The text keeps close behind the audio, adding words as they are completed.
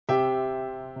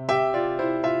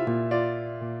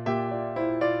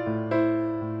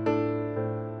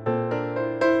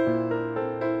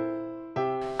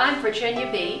I'm Virginia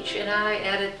Beach, and I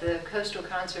edit the Coastal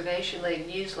Conservation League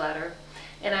newsletter.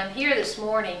 And I'm here this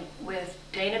morning with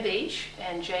Dana Beach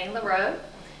and Jane Lareau,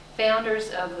 founders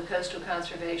of the Coastal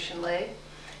Conservation League.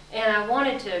 And I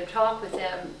wanted to talk with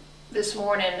them this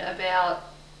morning about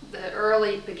the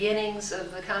early beginnings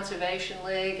of the Conservation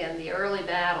League and the early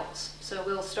battles. So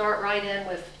we'll start right in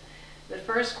with the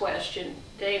first question.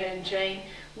 Dana and Jane,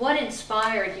 what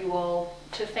inspired you all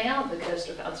to found the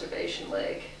Coastal Conservation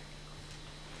League?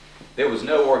 There was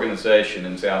no organization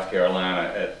in South Carolina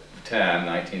at the time,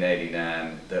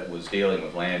 1989, that was dealing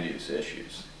with land use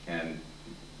issues. And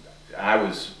I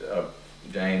was,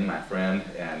 Jane, my friend,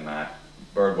 and my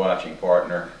bird watching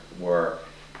partner were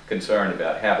concerned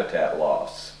about habitat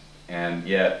loss. And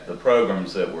yet the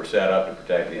programs that were set up to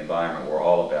protect the environment were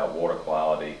all about water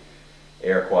quality,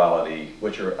 air quality,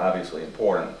 which are obviously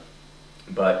important,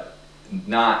 but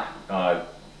not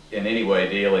in any way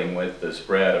dealing with the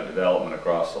spread of development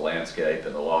across the landscape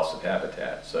and the loss of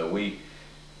habitat. So we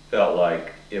felt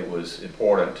like it was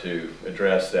important to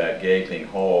address that gaping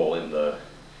hole in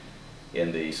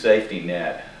the safety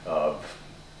net of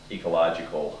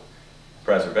ecological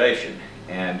preservation.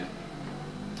 And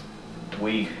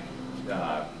we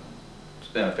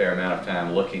spent a fair amount of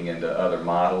time looking into other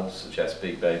models, the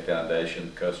Chesapeake Bay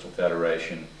Foundation, the Coastal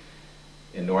Federation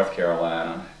in North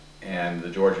Carolina, and the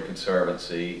Georgia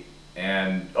Conservancy,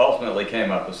 and ultimately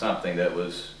came up with something that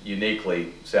was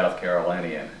uniquely South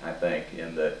Carolinian, I think,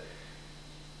 in that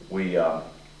we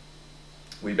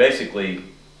basically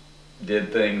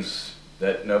did things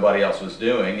that nobody else was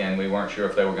doing, and we weren't sure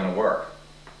if they were going to work.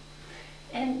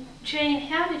 And Jane,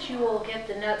 how did you all get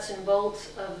the nuts and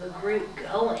bolts of the group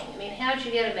going? I mean, how did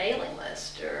you get a mailing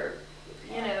list, or,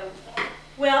 you know?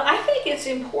 Well, I think it's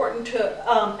important to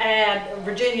add,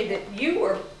 Virginia, that you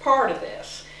were part of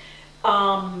this,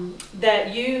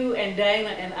 that you and Dana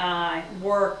and I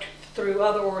worked through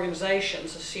other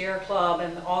organizations, the Sierra Club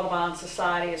and the Audubon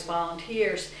Society as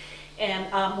volunteers,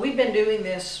 and we've been doing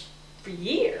this for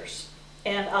years,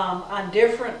 and on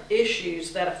different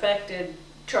issues that affected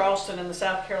Charleston and the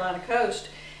South Carolina coast.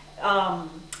 I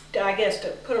guess to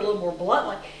put it a little more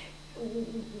bluntly,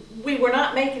 we were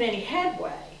not making any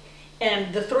headway.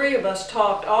 And the three of us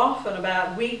talked often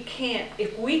about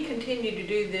if we continue to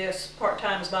do this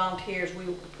part-time as volunteers, we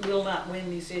will not win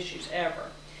these issues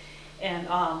ever. And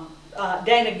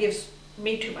Dana gives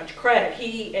me too much credit.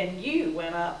 He and you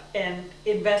went up and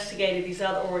investigated these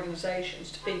other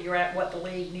organizations to figure out what the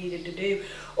league needed to do,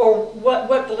 or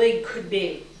what the league could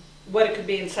be, what it could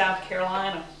be in South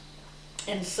Carolina.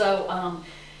 And so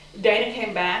Dana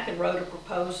came back and wrote a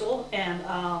proposal, and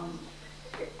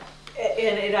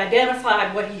it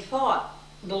identified what he thought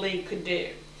the league could do.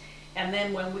 And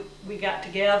then when we got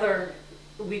together,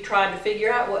 we tried to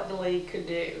figure out what the league could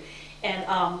do. And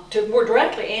to more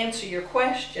directly answer your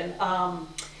question,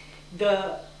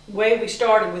 the way we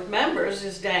started with members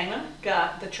is Dana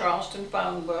got the Charleston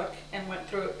phone book and went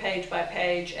through it page by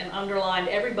page and underlined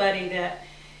everybody that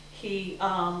he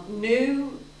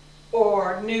knew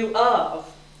or knew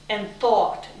of and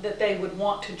thought that they would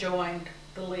want to join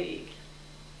the league.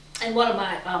 And one of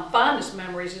my fondest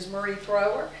memories is Marie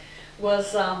Thrower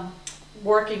was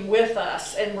working with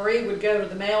us, and Marie would go to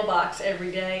the mailbox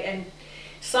every day, and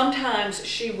sometimes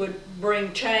she would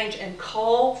bring change and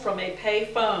call from a pay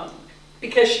phone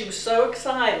because she was so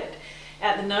excited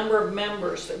at the number of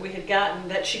members that we had gotten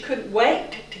that she couldn't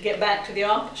wait to get back to the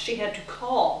office. She had to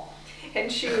call,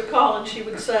 and she would call and she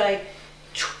would say,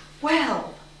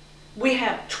 12. We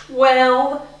have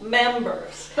 12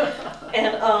 members,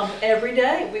 and every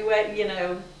day we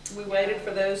waited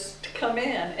for those to come in,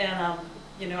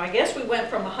 and I guess we went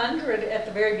from 100 at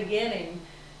the very beginning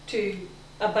to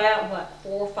about what,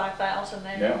 4,000 or 5,000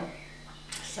 now. Yeah.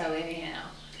 So anyhow,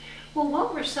 Well,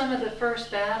 what were some of the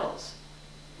first battles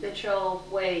that y'all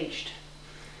waged?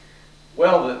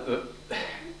 Well,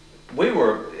 we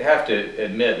have to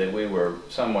admit that we were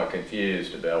somewhat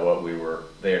confused about what we were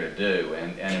there to do,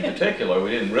 and in particular,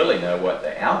 we didn't really know what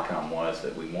the outcome was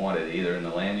that we wanted, either in the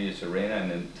land use arena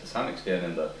and then to some extent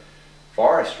in the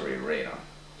forestry arena.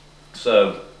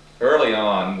 So early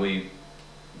on, we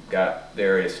got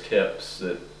various tips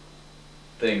that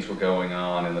things were going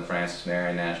on in the Francis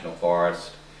Marion National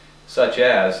Forest, such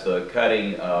as the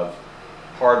cutting of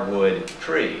hardwood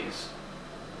trees.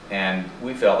 And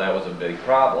we felt that was a big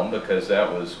problem because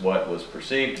that was what was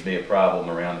perceived to be a problem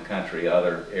around the country.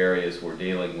 Other areas were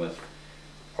dealing with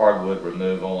hardwood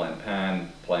removal and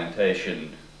pine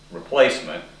plantation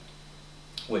replacement,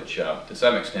 which to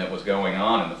some extent was going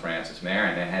on in the Francis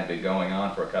Marion and had been going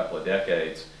on for a couple of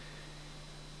decades.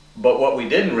 But what we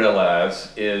didn't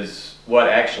realize is what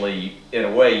actually, in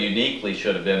a way, uniquely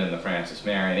should have been in the Francis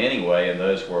Marion anyway, and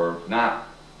those were not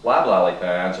loblolly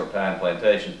pines or pine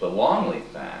plantations, but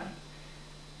longleaf pine.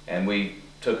 And we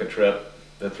took a trip,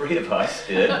 the three of us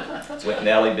did, with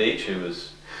Nellie Beach, who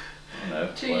was, I don't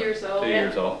know, 2 years old. 2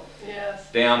 years old,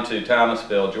 Yes. down to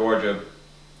Thomasville, Georgia,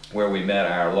 where we met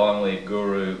our longleaf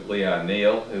guru, Leon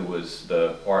Neal, who was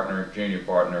the junior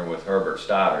partner with Herbert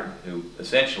Stoddard, who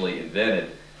essentially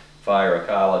invented fire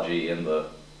ecology in the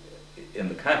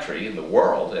country, in the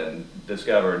world, and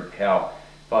discovered how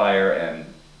fire and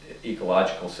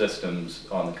ecological systems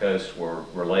on the coast were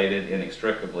related,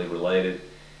 inextricably related.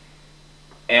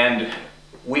 And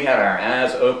we had our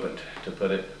eyes opened, to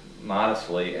put it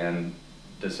modestly, and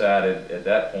decided at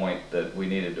that point that we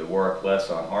needed to work less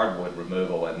on hardwood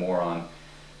removal and more on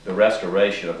the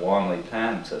restoration of longleaf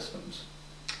pine systems.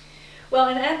 Well,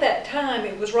 and at that time,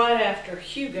 it was right after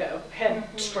Hugo had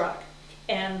struck,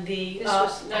 and the This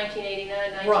was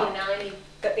 1989, 1990.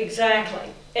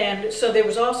 Exactly, and so there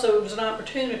was also, it was an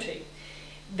opportunity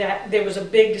that there was a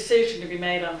big decision to be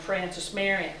made on Francis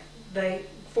Marion. The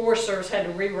Forest Service had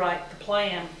to rewrite the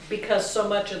plan because so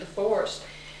much of the forest,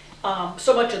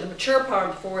 so much of the mature part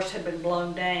of the forest had been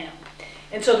blown down.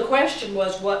 And so the question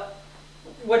was what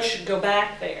should go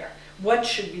back there? What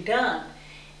should be done?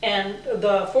 And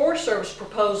the Forest Service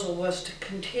proposal was to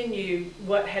continue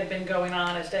what had been going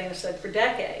on, as Dana said, for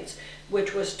decades,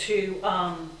 which was to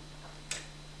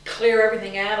clear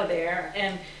everything out of there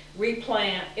and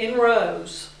replant in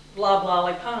rows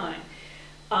loblolly pine.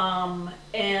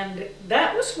 And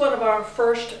that was one of our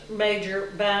first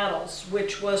major battles,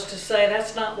 which was to say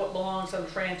that's not what belongs on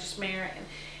Francis Marion.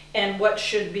 And what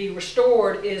should be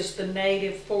restored is the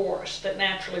native forest that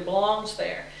naturally belongs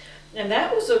there. And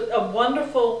that was a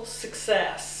wonderful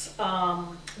success.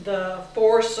 The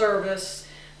Forest Service,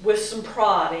 with some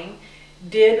prodding,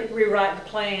 did rewrite the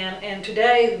plan, and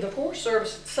today the Forest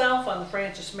Service itself on the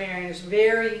Francis Marion is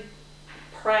very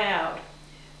proud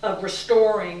of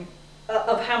restoring,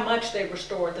 of how much they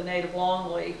restored the native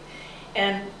longleaf.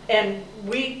 And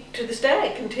we, to this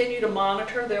day, continue to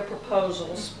monitor their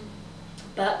proposals,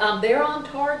 but they're on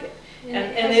target.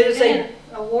 And it is an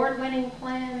award-winning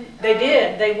plan. They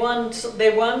did. They won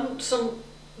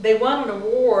an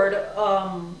award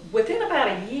within about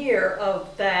a year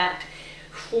of that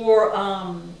for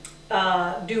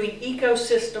doing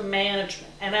ecosystem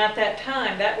management. And at that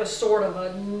time, that was sort of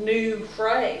a new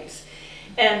phrase.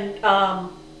 And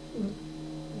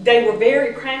they were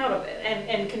very proud of it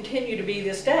and continue to be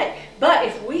this day. But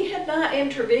if we had not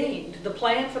intervened, the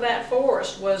plan for that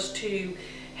forest was to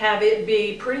have it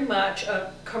be pretty much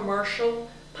a commercial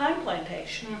pine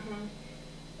plantation.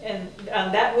 And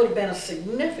that would have been a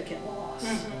significant loss.